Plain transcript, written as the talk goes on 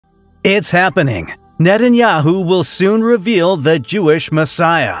It's happening. Netanyahu will soon reveal the Jewish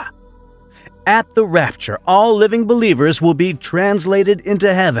Messiah. At the rapture, all living believers will be translated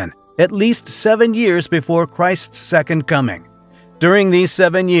into heaven at least 7 years before Christ's second coming. During these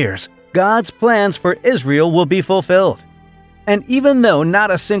 7 years, God's plans for Israel will be fulfilled. And even though not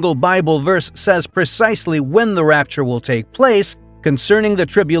a single Bible verse says precisely when the rapture will take place concerning the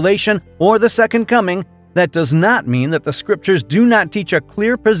tribulation or the second coming, that does not mean that the scriptures do not teach a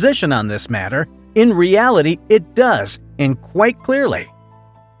clear position on this matter. In reality, it does, and quite clearly.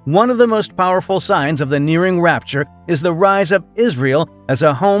 One of the most powerful signs of the nearing rapture is the rise of Israel as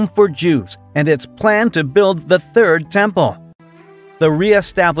a home for Jews and its plan to build the third temple. The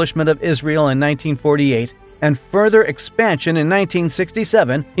re-establishment of Israel in 1948 and further expansion in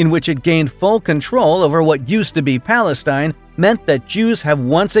 1967, in which it gained full control over what used to be Palestine, meant that Jews have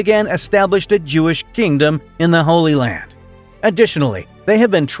once again established a Jewish kingdom in the Holy Land. Additionally, they have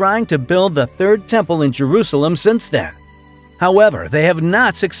been trying to build the third temple in Jerusalem since then. However, they have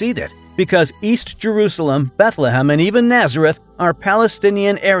not succeeded because East Jerusalem, Bethlehem, and even Nazareth are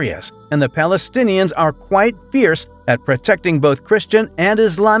Palestinian areas, and the Palestinians are quite fierce at protecting both Christian and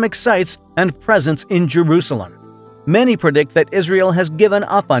Islamic sites and presence in Jerusalem. Many predict that Israel has given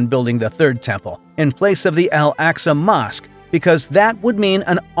up on building the third temple in place of the Al-Aqsa Mosque because that would mean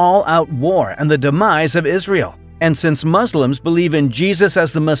an all-out war and the demise of Israel. And since Muslims believe in Jesus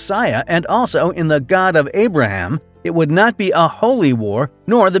as the Messiah and also in the God of Abraham, it would not be a holy war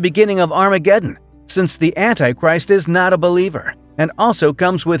nor the beginning of Armageddon, since the Antichrist is not a believer and also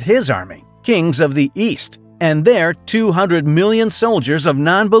comes with his army, kings of the East, and their 200 million soldiers of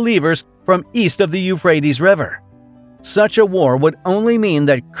non-believers from east of the Euphrates River. Such a war would only mean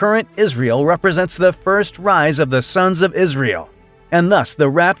that current Israel represents the first rise of the sons of Israel, and thus the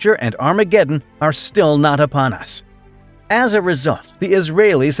rapture and Armageddon are still not upon us. As a result, the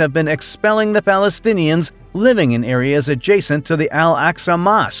Israelis have been expelling the Palestinians living in areas adjacent to the Al-Aqsa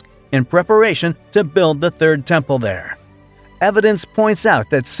Mosque in preparation to build the third temple there. Evidence points out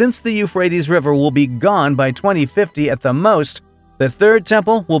that since the Euphrates River will be gone by 2050 at the most, the third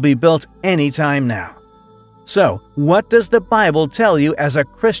temple will be built any time now. So, what does the Bible tell you as a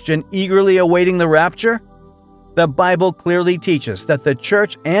Christian eagerly awaiting the rapture? The Bible clearly teaches that the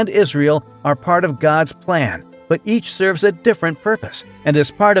church and Israel are part of God's plan, but each serves a different purpose and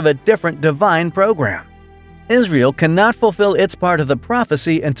is part of a different divine program. Israel cannot fulfill its part of the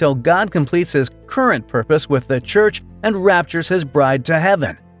prophecy until God completes his current purpose with the church and raptures his bride to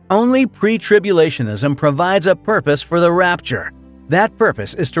heaven. Only pre-tribulationism provides a purpose for the rapture. That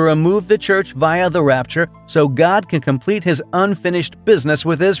purpose is to remove the church via the rapture so God can complete his unfinished business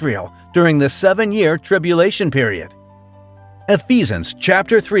with Israel during the 7-year tribulation period. Ephesians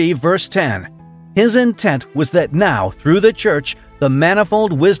chapter 3 verse 10. His intent was that now, through the church, the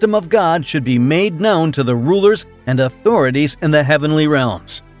manifold wisdom of God should be made known to the rulers and authorities in the heavenly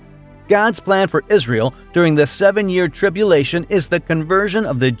realms. God's plan for Israel during the 7-year tribulation is the conversion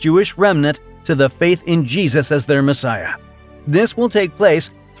of the Jewish remnant to the faith in Jesus as their Messiah. This will take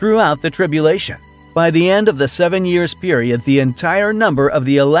place throughout the tribulation. By the end of the 7 years period, the entire number of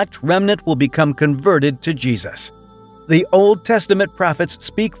the elect remnant will become converted to Jesus. The Old Testament prophets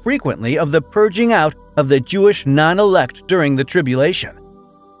speak frequently of the purging out of the Jewish non-elect during the tribulation.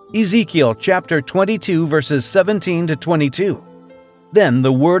 Ezekiel chapter 22 verses 17 to 22. Then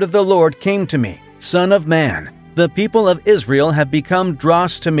the word of the Lord came to me, Son of man, the people of Israel have become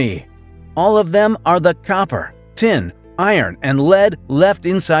dross to me. All of them are the copper, tin, iron, and lead left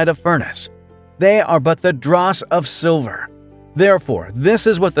inside a furnace. They are but the dross of silver. Therefore, this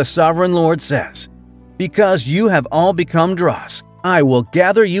is what the sovereign Lord says. Because you have all become dross, I will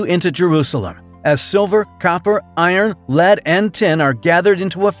gather you into Jerusalem, as silver, copper, iron, lead, and tin are gathered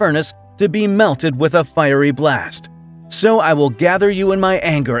into a furnace to be melted with a fiery blast. So I will gather you in my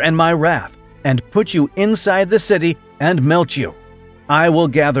anger and my wrath, and put you inside the city and melt you. I will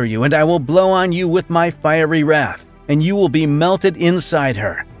gather you, and I will blow on you with my fiery wrath, and you will be melted inside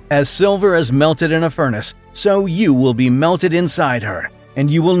her. As silver is melted in a furnace, so you will be melted inside her. And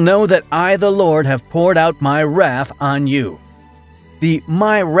you will know that I, the Lord, have poured out my wrath on you. The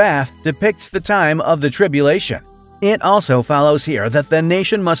 "my wrath" depicts the time of the tribulation. It also follows here that the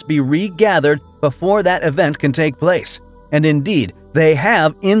nation must be regathered before that event can take place. And indeed, they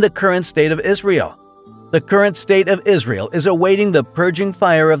have in the current state of Israel. The current state of Israel is awaiting the purging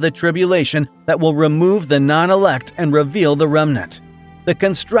fire of the tribulation that will remove the non-elect and reveal the remnant. The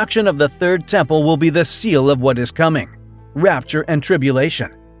construction of the third temple will be the seal of what is coming. Rapture and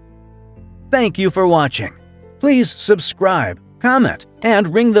Tribulation. Thank you for watching. Please subscribe, comment,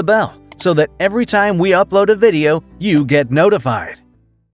 and ring the bell so that every time we upload a video, you get notified.